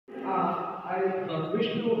I wish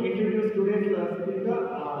to introduce today's speaker,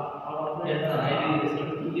 our friend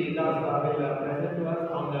Kuldeep will present to us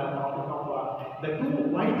on the topic of the two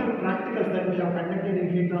vital practicals that we have conducted in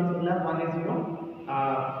heat transfer lab. One is,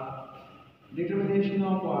 determination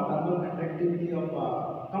of thermal conductivity of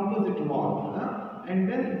composite wall, and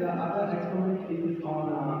then the other experiment is on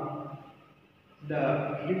the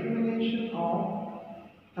determination of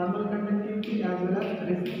thermal conductivity as well as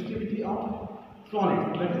resistivity of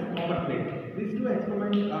solids, that is copper plate. These two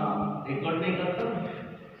experiments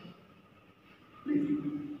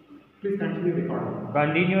please continue recording.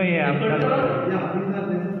 Continue here after. Yeah, these are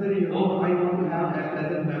necessary. I want to have a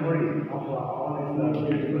pleasant memory of all these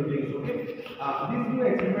beautiful things. Okay. These two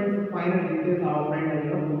experiments, final details, our friend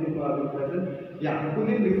Kuldeep will present. Yeah,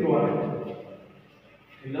 Kuldeep, please go ahead.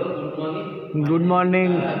 Hello, good morning. Good morning.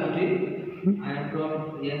 Kuldeep. I am from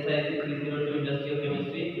SIC 302 Industrial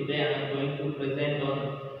Chemistry. Today I am going to present on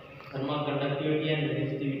thermal conductivity and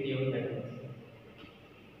resistivity of metals.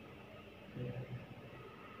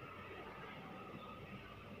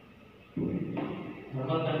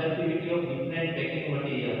 Thermal conductivity of different packing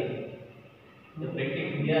materials. The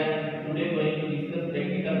practice we are today going to discuss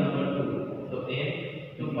practical number 2. So aim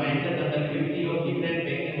to find the conductivity of different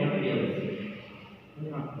packing materials.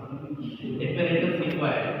 Apparatus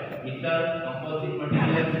required: meter, composite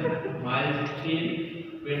materials, mild steel,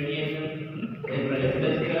 20 mm,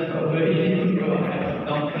 asbestos,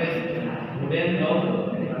 compressed wooden rod,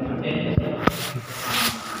 and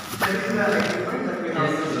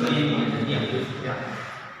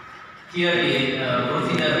here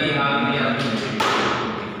procedure we have here.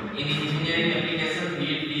 In engineering applications, we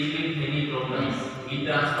deal with many problems. Heat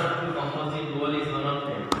transfer to composite wall is one of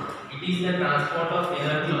them. It is the transport of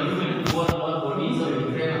energy between two or more bodies of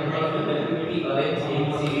different conductivity arranged in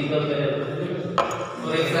series of elements.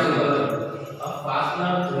 For example, a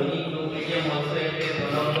fastener joining two medium also entails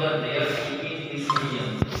one of the layers between this medium.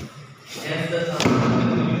 Hence, the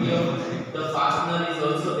conductivity of the fastener is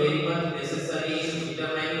also very much necessary in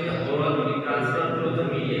determining the overall heat transfer through the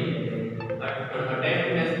medium. An attempt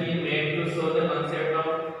has been made to show the concept of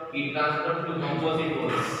heat transfer to composite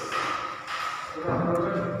walls.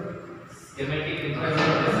 Schematic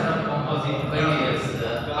representation of composite materials.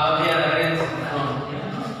 How they are arranged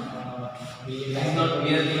is not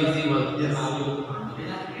clearly visible.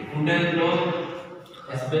 Wooden floor,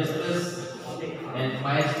 asbestos, and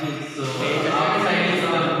mild steel. So outside is the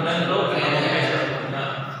wooden floor, and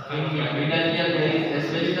in middle here there is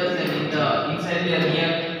asbestos, and in the inside there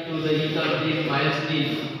near to the each of these mild steel.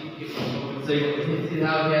 So this is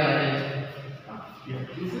how they are arranged.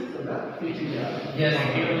 This is the teaching area. Yes,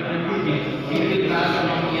 it will pass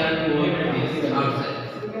from here to this outside.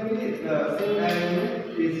 Similarly, the same arrangement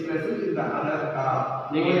is present in the other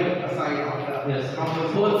lower side of the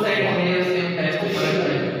composite. Both sides have same type of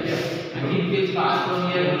arrangement. Yes. And it will pass from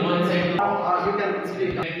here to one side. Now you can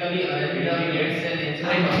speak. Technically, arranged gets an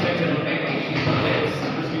inside aspect of technique for legs.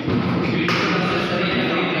 It is necessary in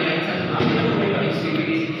every connection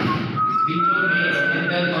activity, which one makes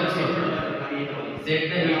enter concept. Set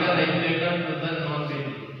the heater regulator to the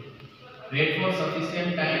non-bending. Wait for sufficient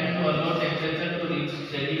time to allow temperature to reach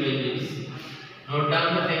steady values. Note down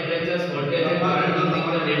the temperatures, voltage and current using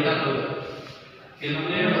the data code.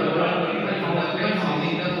 Calculate overall critical inductance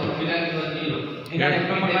using the formula given below.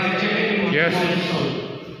 Yes.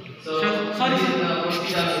 So this is the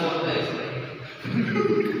procedure for the experiment.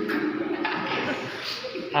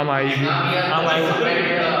 Now we are result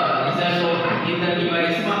in the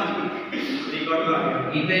device.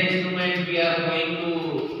 In the instrument, we are going to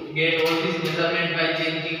get all this measurement by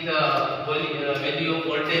changing the value of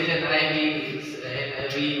voltage and IV,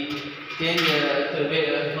 and we change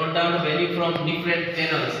note down the value from different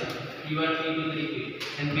channels P1, P2, P3,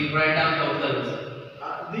 and we write down the results.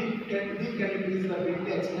 Can you please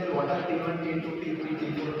briefly explain what are T1, T2, T3,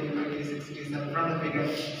 T4, T5, T6, T7 from the figure?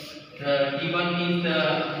 T1 means the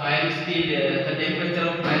mild steel, the temperature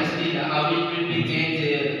of mild steel, how it will be changed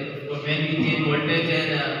when we change voltage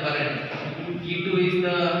and current. T2 is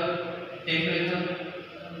the temperature.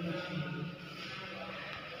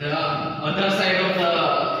 The other side of the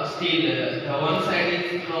steel, the one side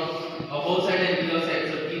is from above side and below side.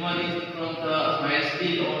 So T1 is from the mild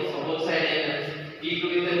steel on above side, and T2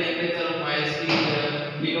 is the temperature of mild steel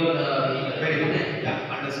below the heater. Very good. Yeah,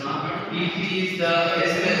 understand. T3 is the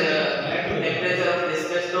temperature of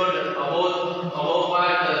asbestos above the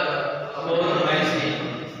mild steel.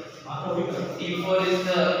 T4 is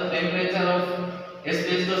the temperature of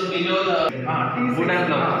asbestos below the wooden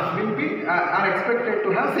block. Will be are expected to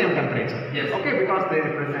have same temperature. Yes. Okay, because they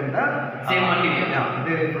represent the Same material. Yeah,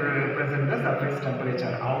 they represent the surface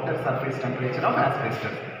temperature, outer surface temperature of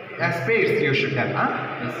asbestos. Space you should tell,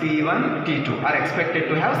 T1, T2 are expected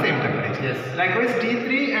to have same temperature. Yes. Likewise, T3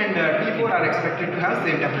 and T4 are expected to have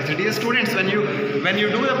same temperature. Dear students, when you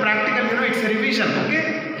do the practical, it's a revision.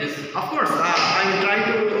 Okay. Yes. Of course, I will try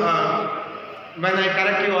to. When I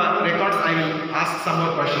correct your records, I will ask some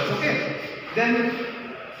more questions. Okay. Then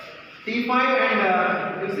T5 and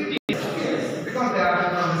you see, because they are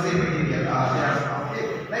from the same material. They are okay.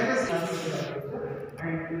 Likewise,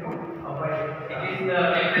 and by It is the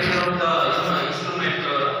temperature of the instrument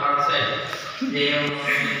outside. They have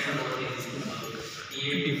mentioned about this.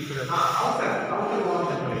 outer wall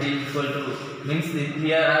temperature. Is equal to means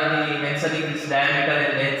here are we mentioning this diameter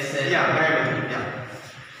and length. Yeah, diameter. Yeah.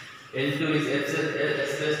 L2 is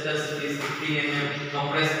asbestos is 15 mm,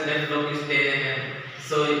 compressed lead block is 10 mm.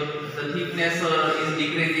 So the thickness is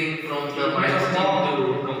decreasing from the mild steel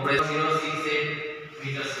to compressed 068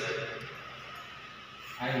 meters square.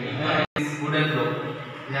 And this wooden block.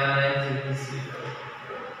 They are arranged in this way.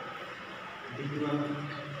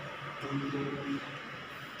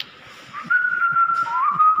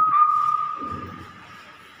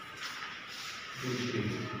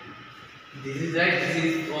 This is right. This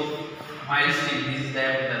is of mild steel. This is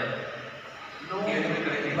diameter. No, but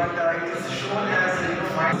it is shown as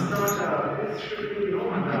this should be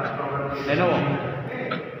on the problem. Hello.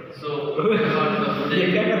 So about the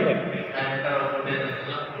wooden diameter of wooden.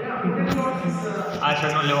 Yeah, wooden block is Asha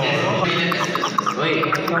no lewo. Wait.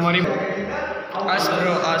 Tamari as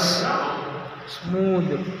bro as smooth.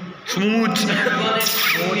 Smooth. Smooth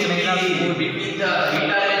between the beta and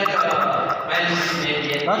the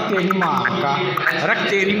Rak teri maa ka. Rak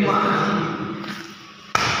teri maa.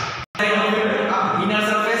 inner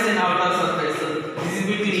surface and outer surface. This is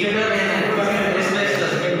between inner and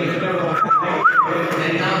asbestos.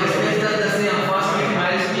 And now asbestos the same. First with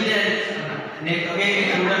mild steel and again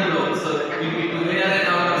wooden block. So between inner and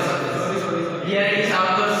outer surface. Here it is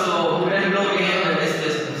outer, so wooden block and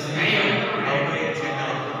asbestos.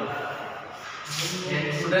 And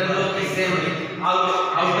wooden block is same with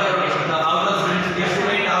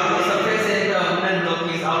outer surface and the wooden block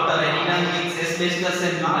is outer and inner is asbestos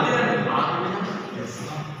and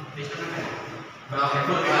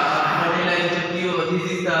this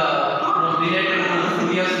is the related to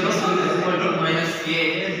Fourier series is equal to minus k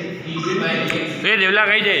dv by dx. ये देवला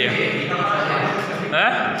कहीं जाइए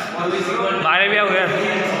हैं मारे भी आओगे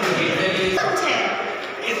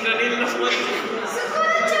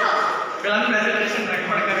presentation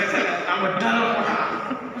record करे છે આ બધાનો